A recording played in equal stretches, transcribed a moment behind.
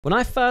When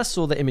I first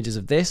saw the images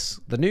of this,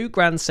 the new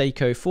Grand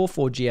Seiko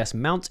 44GS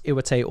Mount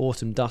Iwate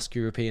Autumn Dusk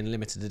European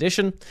Limited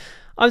Edition,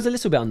 I was a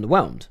little bit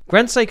underwhelmed.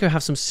 Grand Seiko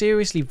have some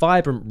seriously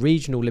vibrant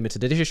regional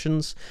limited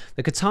editions,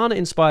 the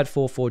Katana-inspired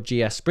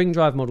 44GS spring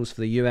drive models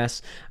for the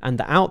US, and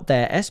the out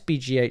there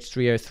SBGH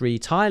 303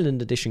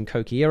 Thailand edition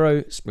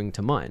Kokiero spring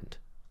to mind.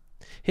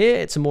 Here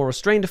it's a more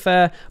restrained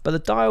affair, but the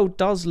dial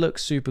does look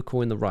super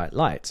cool in the right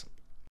light.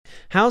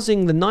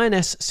 Housing the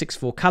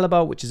 9S64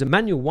 caliber, which is a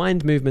manual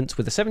wind movement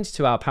with a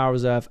 72-hour power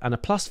reserve and a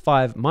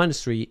 +5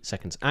 -3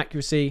 seconds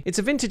accuracy. It's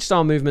a vintage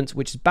style movement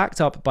which is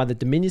backed up by the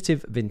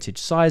diminutive vintage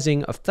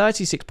sizing of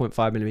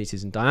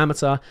 36.5mm in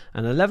diameter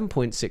and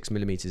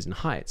 11.6mm in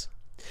height.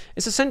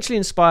 It's essentially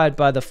inspired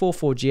by the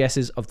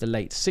 44GSs of the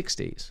late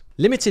 60s.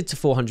 Limited to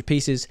 400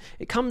 pieces,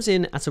 it comes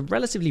in at a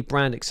relatively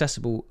brand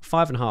accessible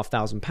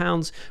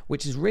 £5,500,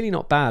 which is really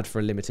not bad for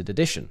a limited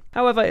edition.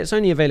 However, it's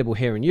only available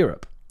here in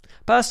Europe.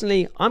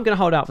 Personally, I'm going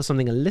to hold out for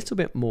something a little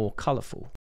bit more colourful.